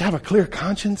it's like to have a clear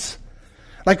conscience?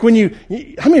 Like when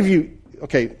how many of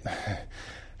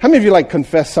you like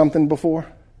confessed something before?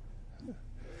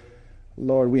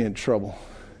 Lord, we in trouble.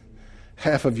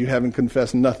 Half of you haven't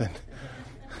confessed nothing.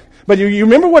 But you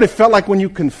remember what it felt like when you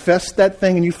confessed that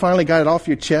thing and you finally got it off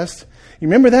your chest? You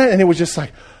remember that? And it was just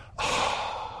like,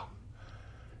 oh,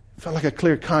 it felt like a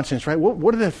clear conscience, right?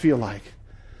 What did that feel like?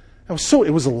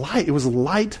 It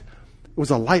was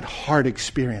a light heart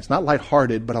experience. Not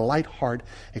lighthearted, but a light heart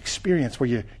experience where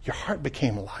your heart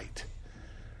became light.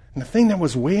 And the thing that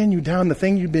was weighing you down, the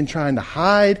thing you've been trying to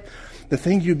hide, the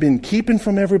thing you've been keeping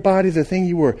from everybody, the thing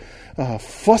you were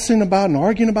fussing about and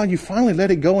arguing about, you finally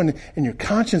let it go and your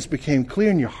conscience became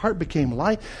clear and your heart became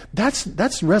light.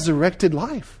 That's resurrected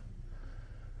life.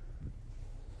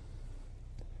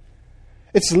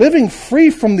 It's living free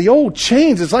from the old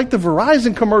chains. It's like the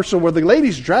Verizon commercial where the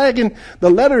lady's dragging the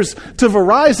letters to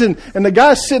Verizon and the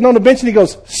guy's sitting on the bench and he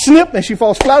goes, snip, and she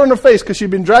falls flat on her face because she'd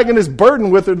been dragging this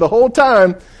burden with her the whole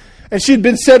time and she'd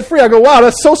been set free. I go, wow,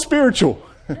 that's so spiritual.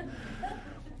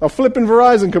 A flipping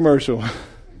Verizon commercial.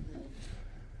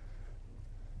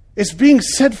 It's being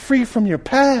set free from your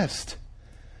past.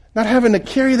 Not having to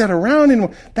carry that around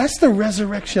anymore. That's the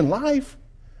resurrection life.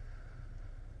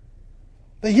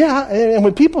 Yeah, and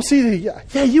when people see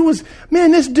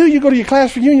this dude, you go to your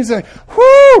class reunions and say,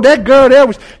 whoo, that girl there,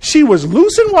 she was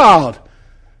loose and wild.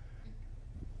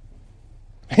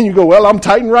 And you go, well, I'm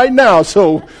tighten right now,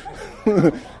 so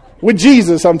with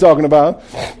Jesus I'm talking about.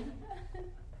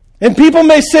 And people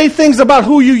may say things about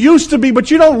who you used to be, but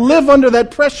you don't live under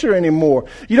that pressure anymore.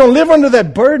 You don't live under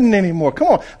that burden anymore. Come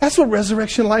on, that's what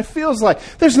resurrection life feels like.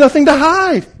 There's nothing to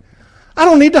hide. I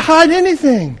don't need to hide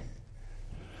anything.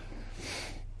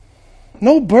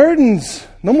 No burdens,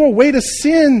 no more weight of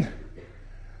sin.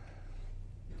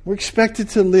 We're expected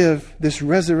to live this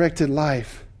resurrected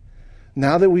life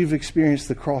now that we've experienced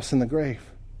the cross and the grave.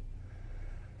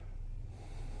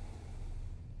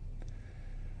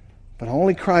 But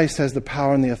only Christ has the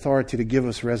power and the authority to give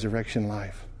us resurrection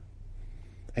life.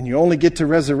 And you only get to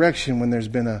resurrection when there's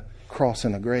been a cross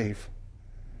and a grave.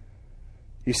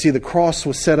 You see, the cross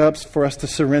was set up for us to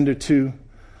surrender to.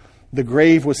 The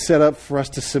grave was set up for us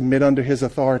to submit under His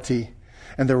authority.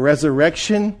 And the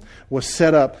resurrection was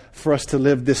set up for us to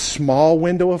live this small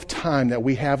window of time that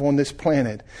we have on this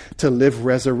planet to live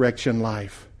resurrection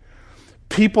life.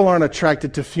 People aren't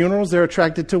attracted to funerals, they're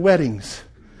attracted to weddings.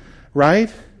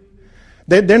 Right?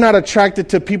 They're not attracted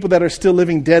to people that are still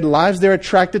living dead lives. They're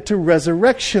attracted to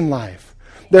resurrection life.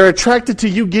 They're attracted to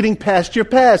you getting past your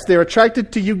past. They're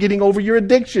attracted to you getting over your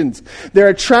addictions. They're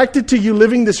attracted to you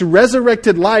living this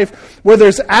resurrected life where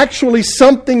there's actually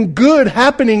something good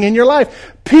happening in your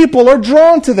life. People are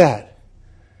drawn to that.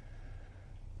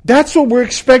 That's what we're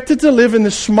expected to live in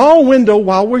this small window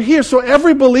while we're here. So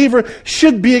every believer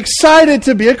should be excited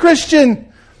to be a Christian.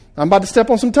 I'm about to step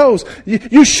on some toes.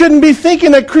 You shouldn't be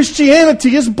thinking that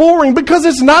Christianity is boring because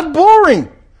it's not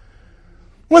boring.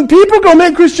 When people go,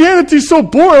 man, Christianity is so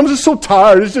boring. I'm just so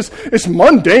tired. It's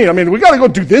mundane. I mean, we got to go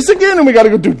do this again and we got to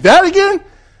go do that again.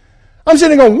 I'm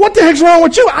sitting there going, what the heck's wrong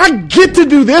with you? I get to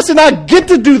do this and I get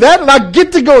to do that and I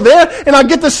get to go there and I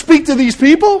get to speak to these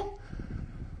people.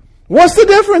 What's the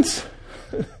difference?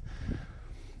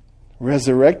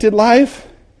 Resurrected life?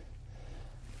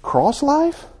 Cross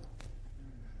life?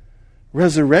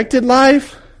 Resurrected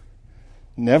life?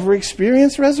 Never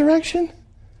experienced resurrection?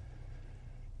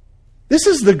 This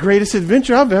is the greatest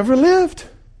adventure I've ever lived.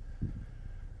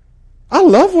 I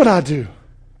love what I do.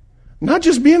 Not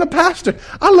just being a pastor.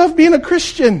 I love being a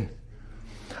Christian.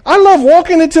 I love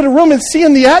walking into the room and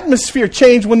seeing the atmosphere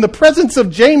change when the presence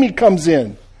of Jamie comes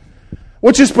in.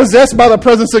 Which is possessed by the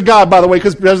presence of God, by the way,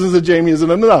 because the presence of Jamie isn't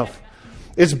enough.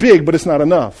 It's big, but it's not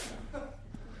enough.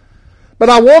 But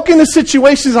I walk into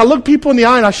situations, I look people in the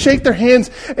eye and I shake their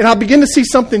hands and I begin to see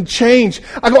something change.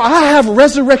 I go, I have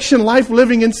resurrection life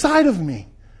living inside of me.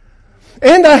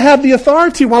 And I have the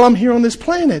authority while I'm here on this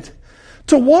planet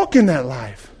to walk in that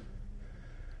life.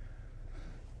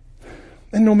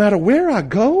 And no matter where I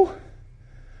go,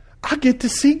 I get to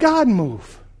see God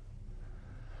move.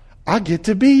 I get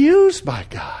to be used by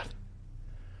God.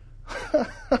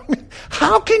 I mean,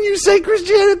 how can you say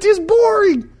Christianity is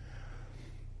boring?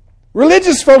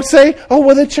 Religious folks say, oh,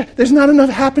 well, there's not enough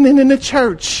happening in the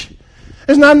church.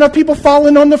 There's not enough people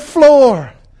falling on the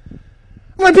floor.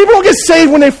 I mean, people don't get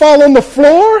saved when they fall on the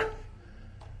floor.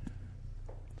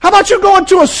 How about you going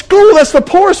to a school that's the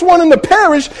poorest one in the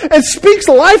parish and speaks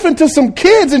life into some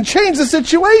kids and change the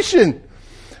situation?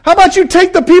 How about you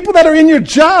take the people that are in your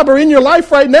job or in your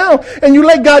life right now and you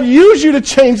let God use you to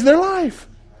change their life?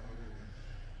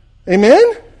 Amen?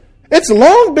 It's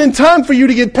long been time for you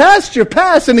to get past your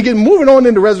past and to get moving on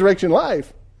into resurrection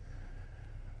life.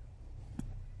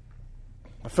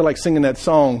 I feel like singing that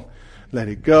song, let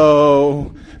it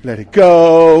go, let it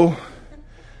go.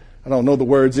 I don't know the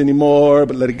words anymore,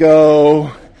 but let it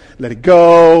go, let it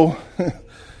go.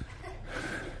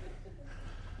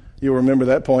 You'll remember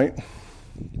that point.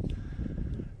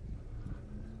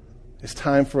 It's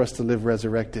time for us to live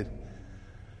resurrected.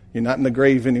 You're not in the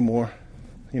grave anymore.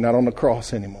 You're not on the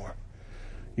cross anymore.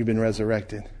 You've been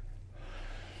resurrected.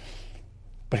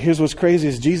 But here's what's crazy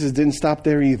is Jesus didn't stop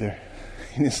there either.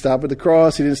 He didn't stop at the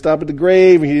cross. He didn't stop at the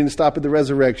grave. And he didn't stop at the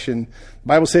resurrection. The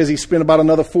Bible says he spent about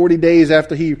another 40 days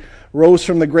after he rose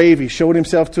from the grave. He showed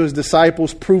himself to his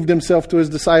disciples, proved himself to his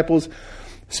disciples,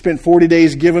 spent 40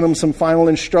 days giving them some final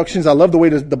instructions. I love the way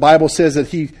the Bible says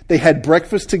that they had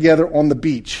breakfast together on the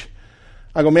beach.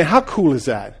 I go, man, how cool is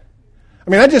that? I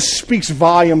mean, that just speaks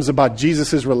volumes about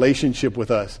Jesus' relationship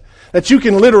with us. That you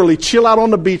can literally chill out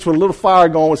on the beach with a little fire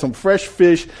going with some fresh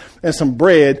fish and some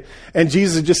bread, and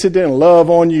Jesus just sit there and love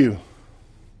on you.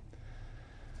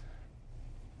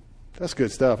 That's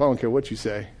good stuff. I don't care what you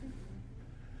say.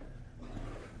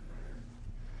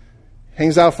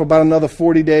 Hangs out for about another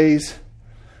 40 days.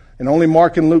 And only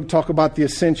Mark and Luke talk about the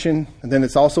ascension. And then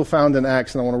it's also found in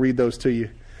Acts, and I want to read those to you.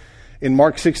 In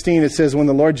Mark 16, it says, when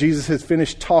the Lord Jesus had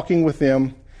finished talking with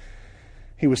them,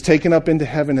 he was taken up into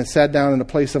heaven and sat down in a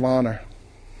place of honor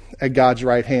at God's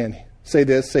right hand. Say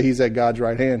this, say he's at God's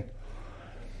right hand.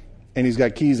 And he's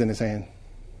got keys in his hand.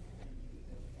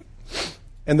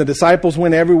 And the disciples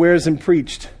went everywhere and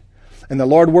preached. And the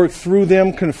Lord worked through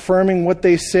them, confirming what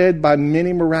they said by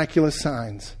many miraculous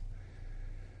signs.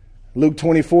 Luke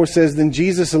 24 says, then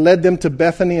Jesus led them to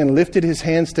Bethany and lifted his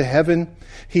hands to heaven.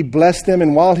 He blessed them,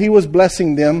 and while he was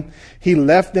blessing them, he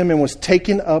left them and was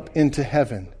taken up into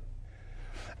heaven.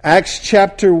 Acts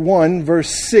chapter 1,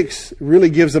 verse 6 really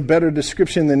gives a better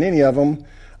description than any of them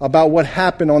about what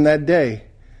happened on that day.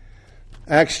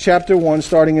 Acts chapter 1,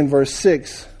 starting in verse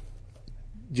 6.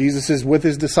 Jesus is with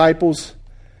his disciples.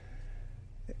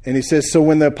 And he says, so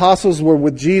when the apostles were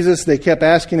with Jesus, they kept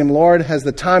asking him, Lord, has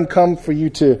the time come for you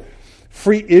to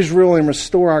free Israel and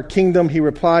restore our kingdom? He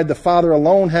replied, the Father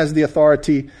alone has the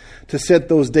authority to set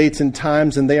those dates and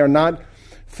times, and they are not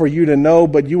for you to know,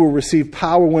 but you will receive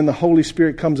power when the Holy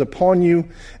Spirit comes upon you,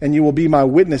 and you will be my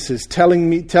witnesses,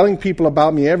 telling people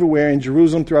about me everywhere in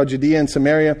Jerusalem, throughout Judea and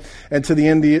Samaria, and to the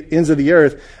ends of the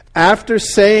earth. After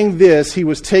saying this, he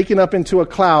was taken up into a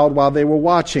cloud while they were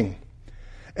watching,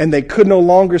 and they could no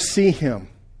longer see him.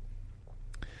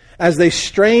 As they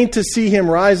strained to see him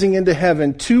rising into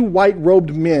heaven, 2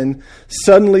 white-robed men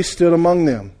suddenly stood among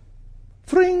them.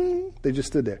 Fring! They just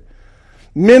stood there.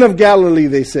 Men of Galilee,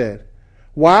 they said,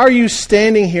 why are you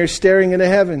standing here staring into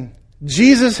heaven?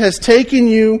 Jesus has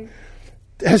been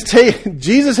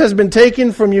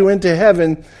taken from you into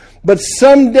heaven, but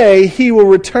someday he will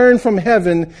return from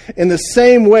heaven in the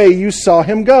same way you saw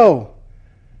him go.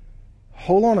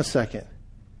 Hold on a second.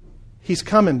 He's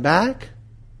coming back?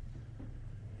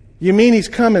 You mean he's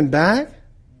coming back?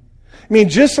 I mean,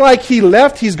 just like he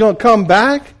left, he's going to come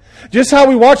back? Just how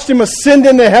we watched him ascend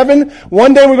into heaven,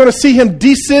 one day we're going to see him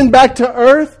descend back to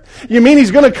earth? You mean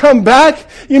he's going to come back?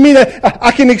 You mean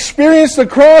I can experience the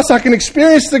cross, I can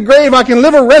experience the grave, I can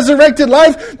live a resurrected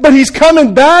life, but he's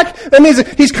coming back? That means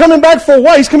he's coming back for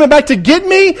what? He's coming back to get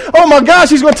me? Oh my gosh,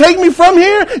 he's going to take me from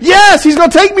here? Yes, he's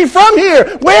going to take me from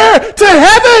here. Where? To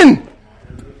heaven!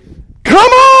 Come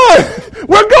on!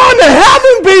 We're going to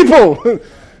heaven, people!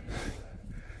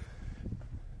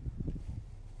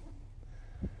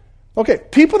 Okay,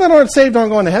 people that aren't saved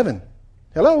aren't going to heaven.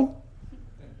 Hello?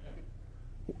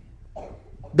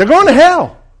 They're going to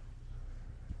hell.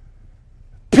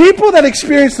 People that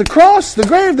experience the cross, the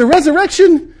grave, the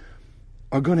resurrection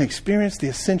are going to experience the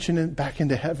ascension back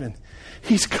into heaven.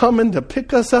 He's coming to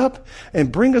pick us up and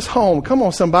bring us home. Come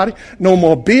on, somebody. No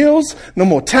more bills, no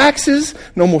more taxes,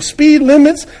 no more speed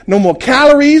limits, no more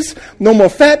calories, no more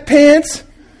fat pants,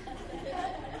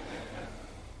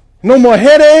 no more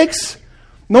headaches,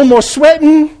 no more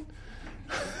sweating,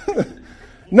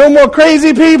 no more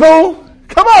crazy people.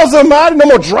 Come on, somebody. No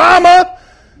more drama.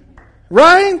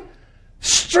 Right?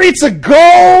 Streets of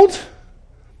gold.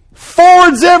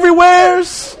 Fords everywhere.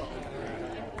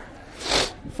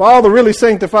 For all the really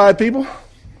sanctified people.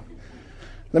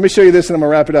 Let me show you this and I'm going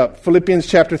to wrap it up. Philippians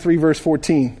chapter 3, verse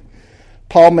 14.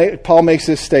 Paul makes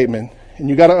this statement. And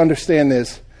you got to understand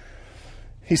this.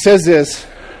 He says this.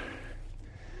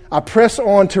 I press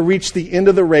on to reach the end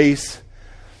of the race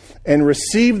and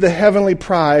receive the heavenly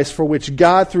prize for which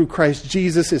God through Christ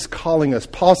Jesus is calling us.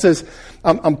 Paul says,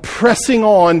 I'm pressing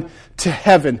on to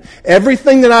heaven.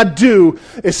 Everything that I do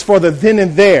is for the then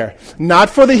and there,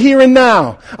 not for the here and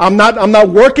now. I'm not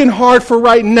working hard for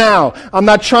right now. I'm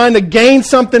not trying to gain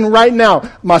something right now.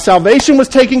 My salvation was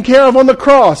taken care of on the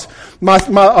cross. My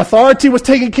authority was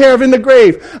taken care of in the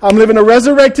grave. I'm living a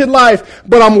resurrected life,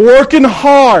 but I'm working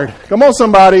hard. Come on,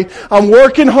 somebody. I'm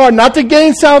working hard not to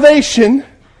gain salvation.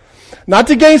 Not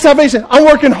to gain salvation. I'm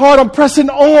working hard. I'm pressing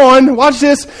on. Watch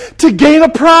this. To gain a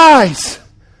prize.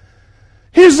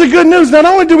 Here's the good news. Not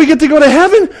only do we get to go to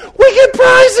heaven, we get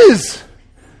prizes.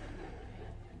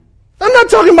 I'm not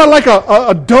talking about like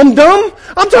a dum-dum.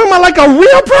 I'm talking about like a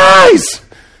real prize.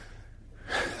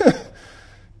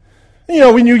 You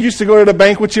know, when you used to go to the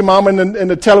bank with your mom and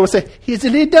the teller would say, here's a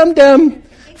little dum-dum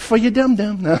for your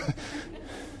dum-dum. No.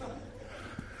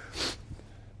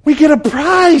 We get a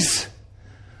prize.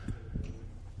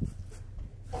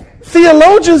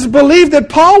 Theologians believe that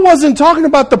Paul wasn't talking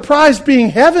about the prize being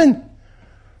heaven.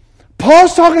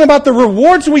 Paul's talking about the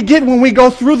rewards we get when we go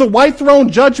through the white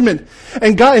throne judgment.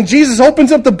 And Jesus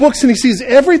opens up the books and he sees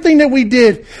everything that we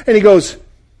did. And he goes,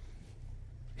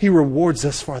 he rewards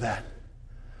us for that.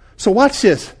 So watch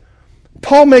this.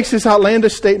 Paul makes this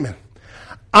outlandish statement.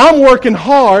 I'm working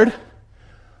hard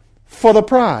for the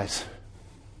prize.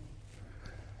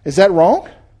 Is that wrong?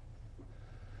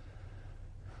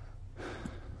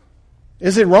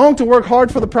 Is it wrong to work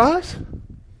hard for the prize?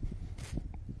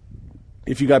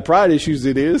 If you got pride issues,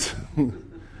 it is.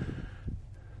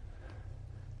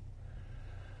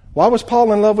 Why was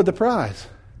Paul in love with the prize?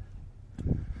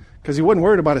 Because he wasn't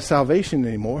worried about his salvation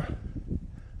anymore.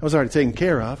 That was already taken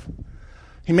care of.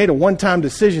 He made a one-time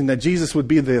decision that Jesus would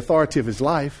be the authority of his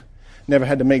life. Never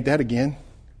had to make that again.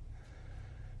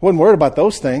 Wasn't worried about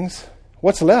those things.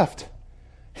 What's left?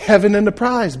 Heaven and the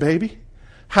prize, baby.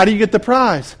 How do you get the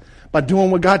prize? By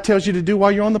doing what God tells you to do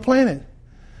while you're on the planet.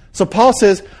 So Paul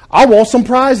says, I want some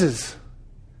prizes.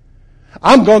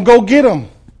 I'm going to go get them.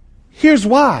 Here's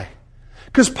why.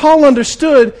 Because Paul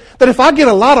understood that if I get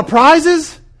a lot of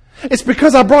prizes, it's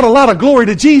because I brought a lot of glory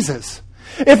to Jesus.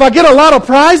 If I get a lot of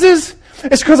prizes,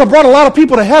 it's because I brought a lot of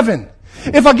people to heaven.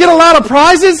 If I get a lot of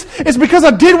prizes, it's because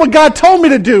I did what God told me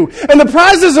to do. And the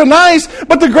prizes are nice,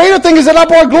 but the greater thing is that I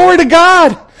brought glory to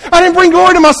God. I didn't bring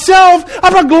glory to myself. I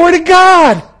brought glory to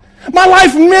God. My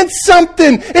life meant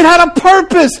something. It had a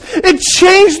purpose. It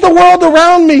changed the world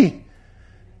around me.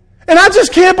 And I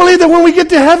just can't believe that when we get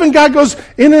to heaven, God goes,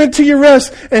 enter into your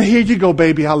rest. And here you go,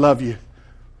 baby. I love you.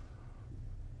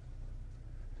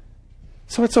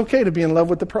 So it's okay to be in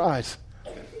love with the prize.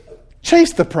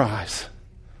 Chase the prize.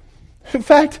 In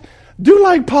fact, do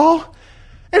like Paul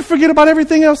and forget about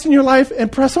everything else in your life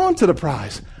and press on to the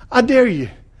prize. I dare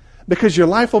you. Because your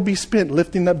life will be spent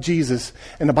lifting up Jesus.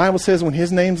 And the Bible says when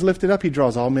his name's lifted up, he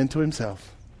draws all men to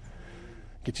himself.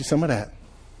 Get you some of that.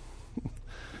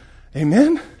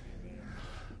 Amen?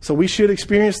 So we should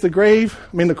experience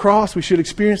the cross. We should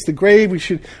experience the grave.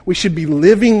 We should be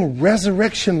living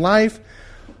resurrection life,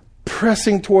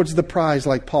 pressing towards the prize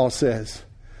like Paul says.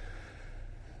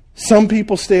 Some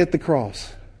people stay at the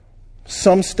cross.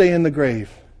 Some stay in the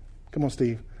grave. Come on,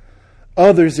 Steve.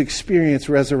 Others experience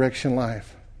resurrection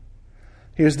life.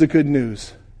 Here's the good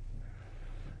news.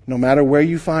 No matter where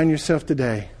you find yourself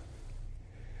today,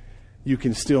 you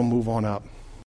can still move on up.